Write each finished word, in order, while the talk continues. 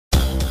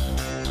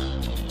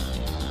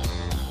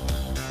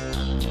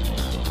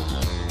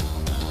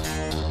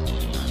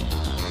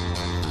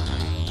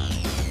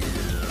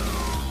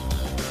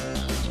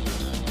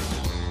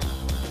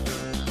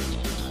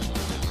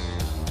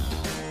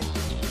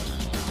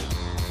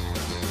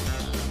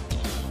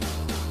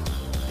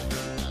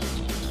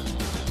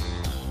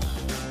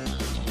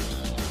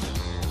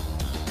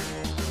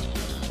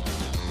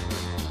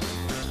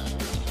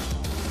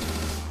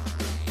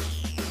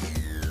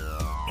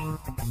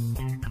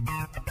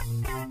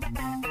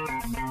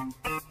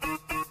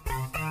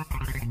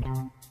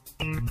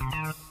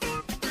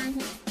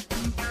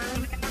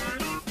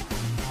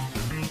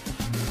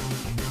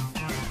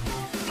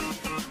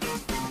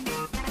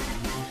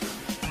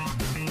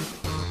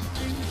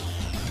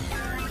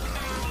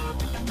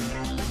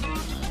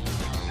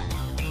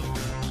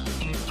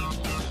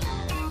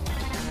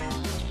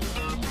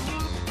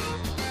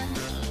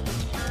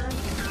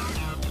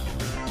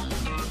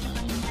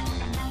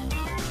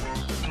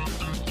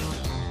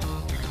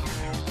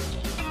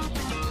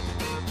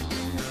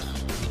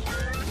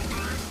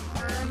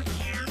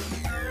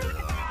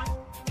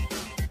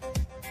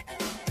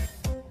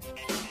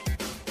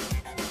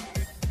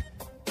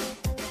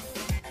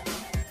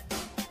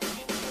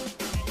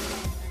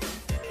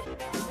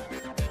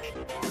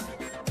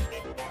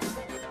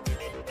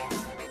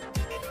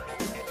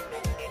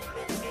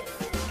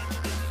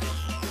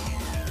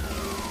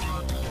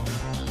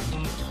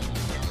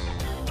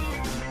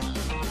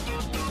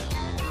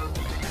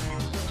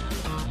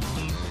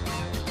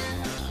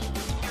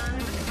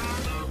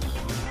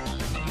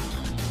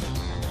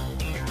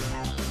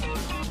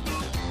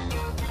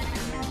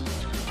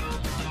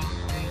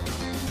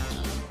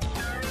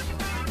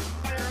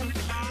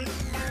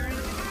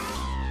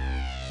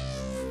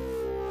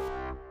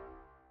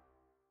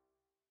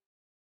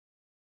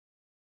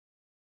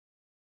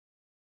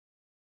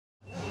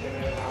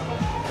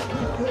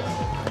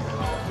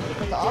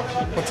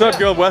What's up,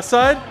 girl? West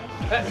Side?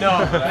 No,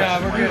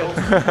 yeah, we're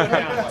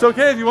good. It's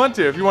okay if you want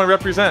to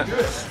represent.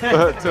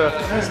 But,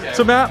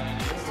 so Matt,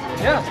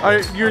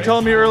 Yeah. you were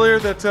telling me earlier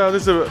that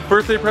this is a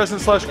birthday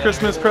present /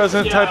 Christmas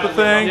present type of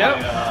thing.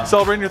 Yep.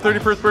 Celebrating your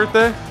 31st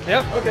birthday?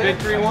 Yep. Okay. Big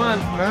 3-1.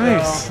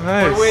 Nice,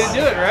 nice. What a way to do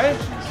it,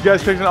 right? You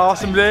guys picked an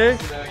awesome day.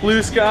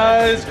 Blue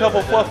skies, a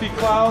couple fluffy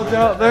clouds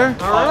out there.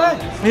 All right.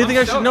 Anything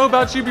I should know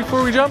about you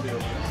before we jump?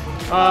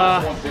 No,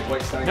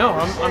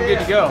 I'm good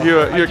to go.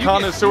 You're a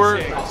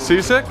connoisseur.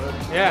 Seasick?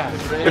 Yeah.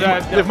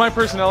 If my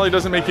personality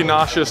doesn't make you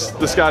nauseous,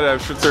 the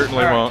skydive should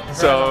certainly won't.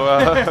 So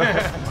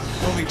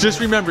just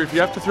remember, if you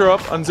have to throw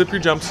up, unzip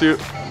your jumpsuit,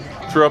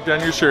 throw up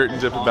down your shirt,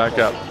 and zip it back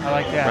up. I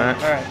like that.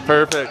 All right.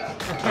 Perfect.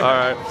 All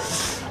right.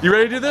 You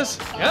ready to do this?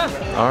 Yeah.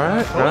 All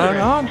right. Right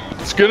on.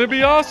 It's gonna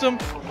be awesome.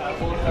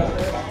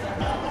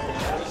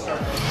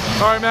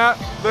 All right, Matt.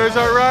 There's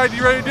our ride.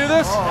 You ready to do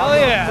this? Hell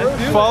yeah. Let's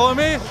do it. Follow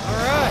me. All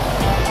right.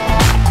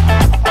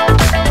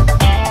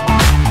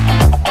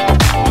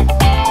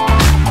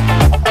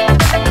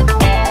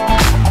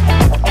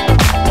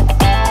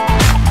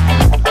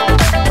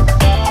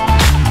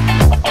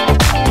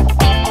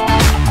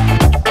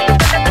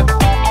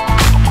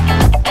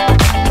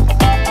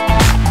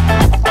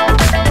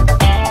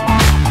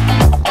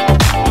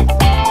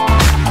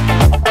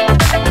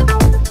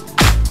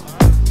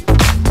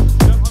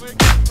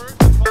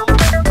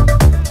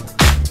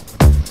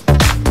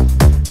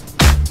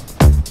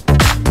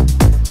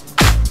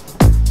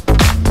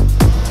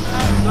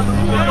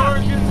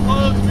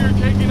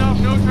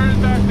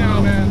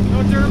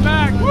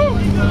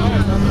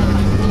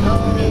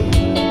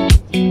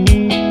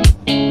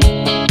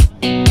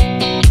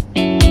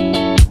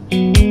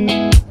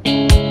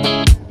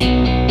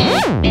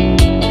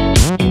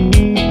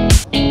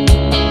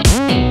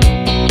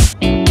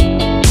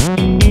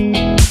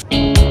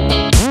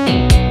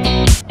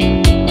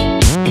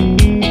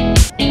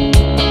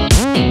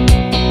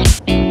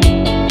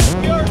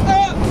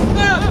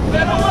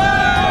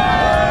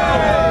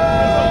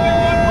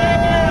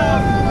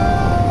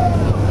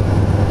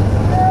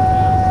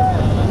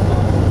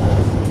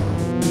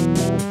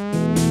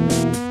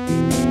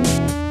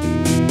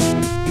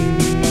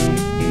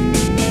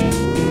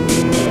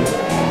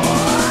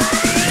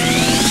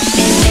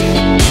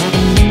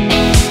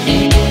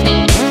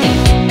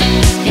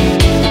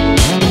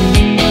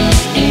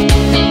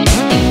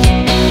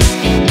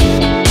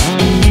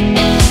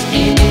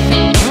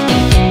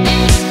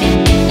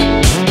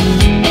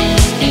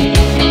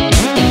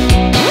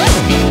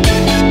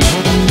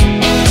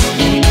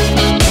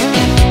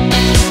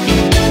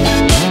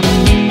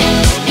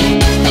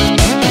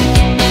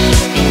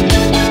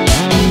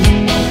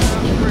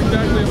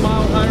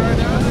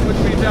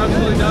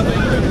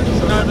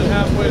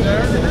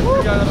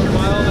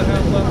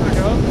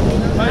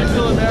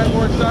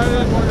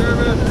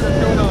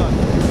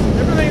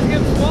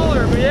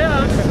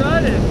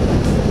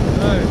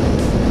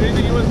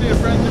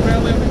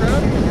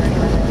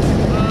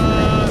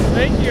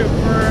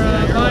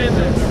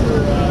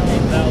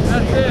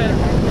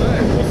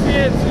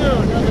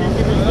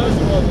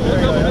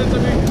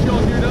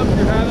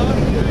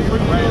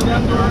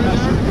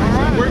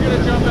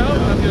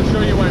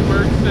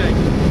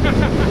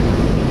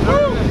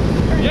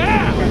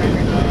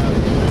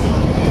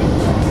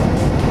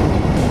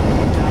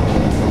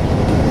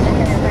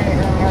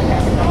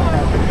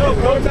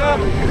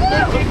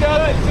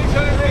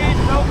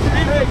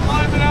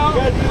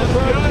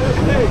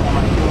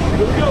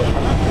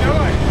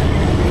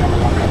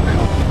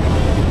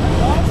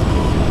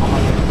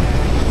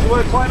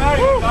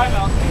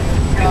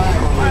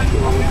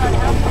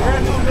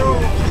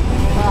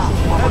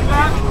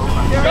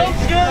 Don't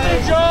scare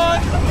me, John!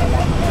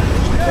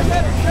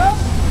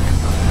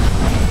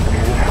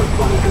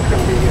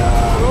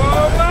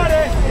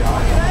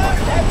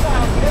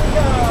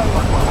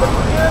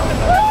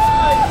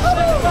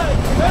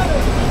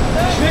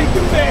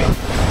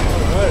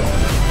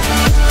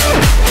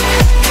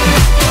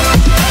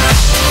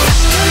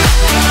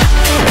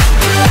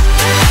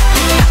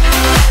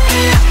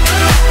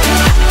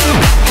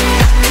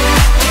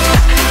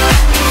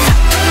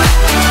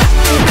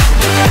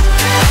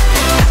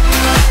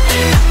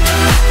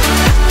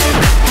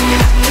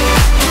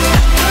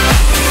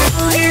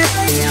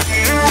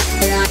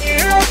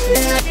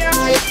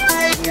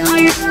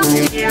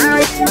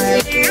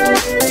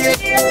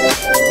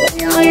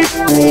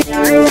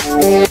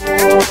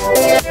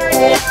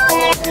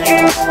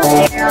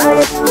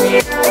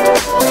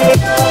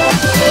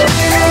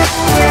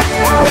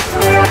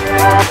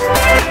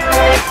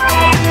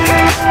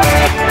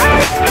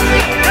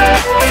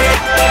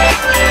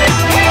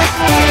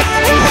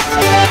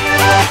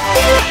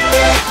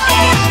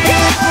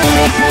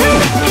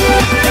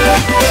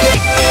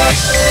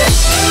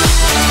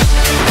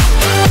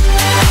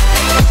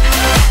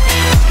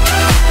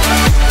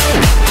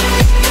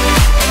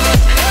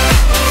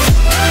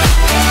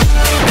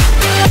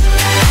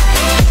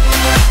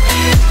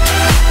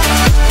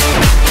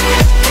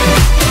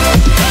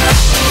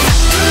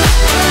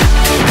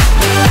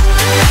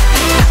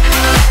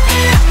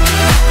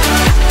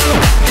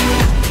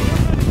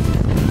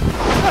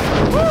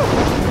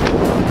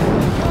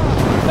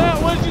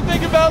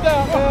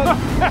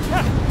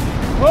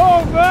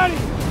 Oh, buddy!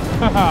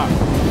 Give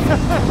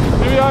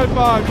me a high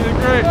five, you did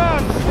great. Woo!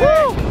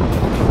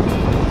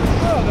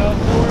 Oh, that was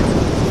boring.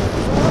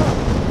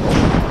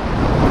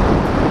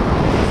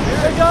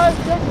 Hey guys,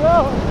 check it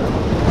out!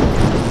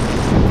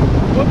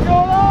 What's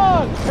going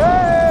on?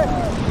 Hey!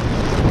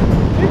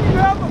 Did you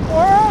have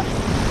before us?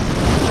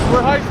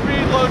 We're high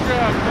speed, low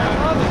drag, man.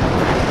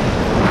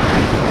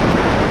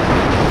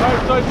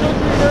 Alright, so I showed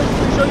you reverse,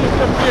 let me show you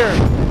fifth gear.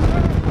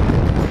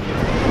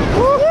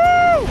 Woohoo!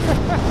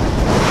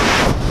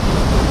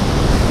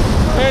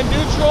 And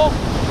neutral.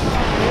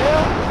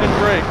 Yeah. And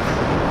brakes.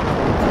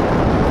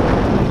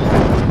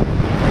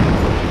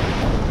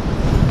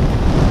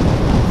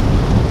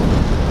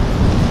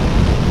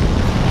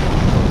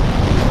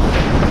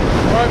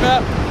 Alright,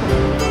 Matt.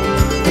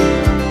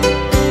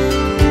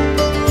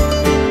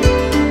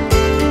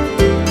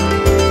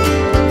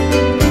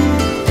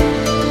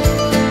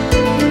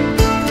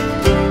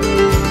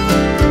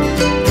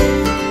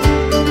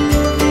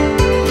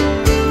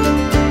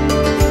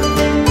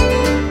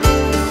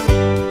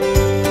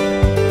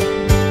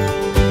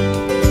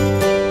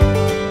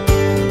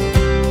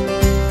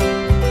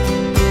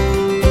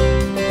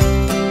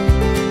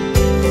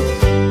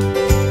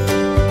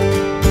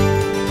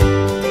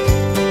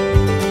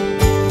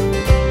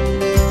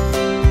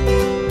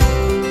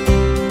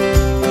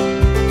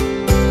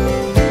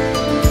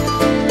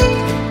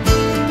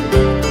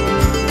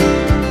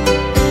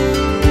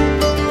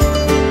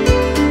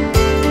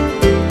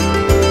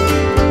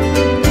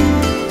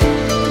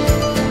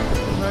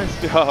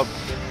 Job.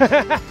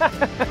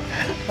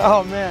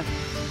 Oh man.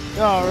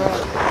 All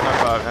right.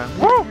 High five, man.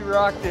 Woo! You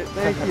rocked it.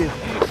 Thank you.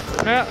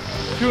 Matt,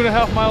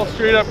 2.5 miles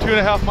straight up,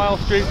 2.5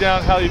 miles straight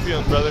down. How you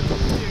feeling, brother?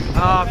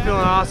 Oh, I'm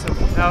feeling awesome.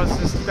 That was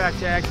just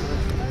spectacular.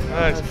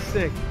 Nice. That's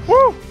sick.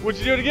 Woo! Would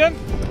you do it again?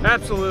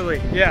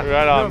 Absolutely. Yeah.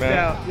 Right on, no man.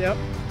 doubt. Yep.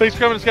 Thanks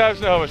for coming to Skydive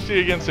Snohomish. See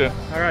you again soon.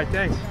 All right.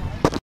 Thanks.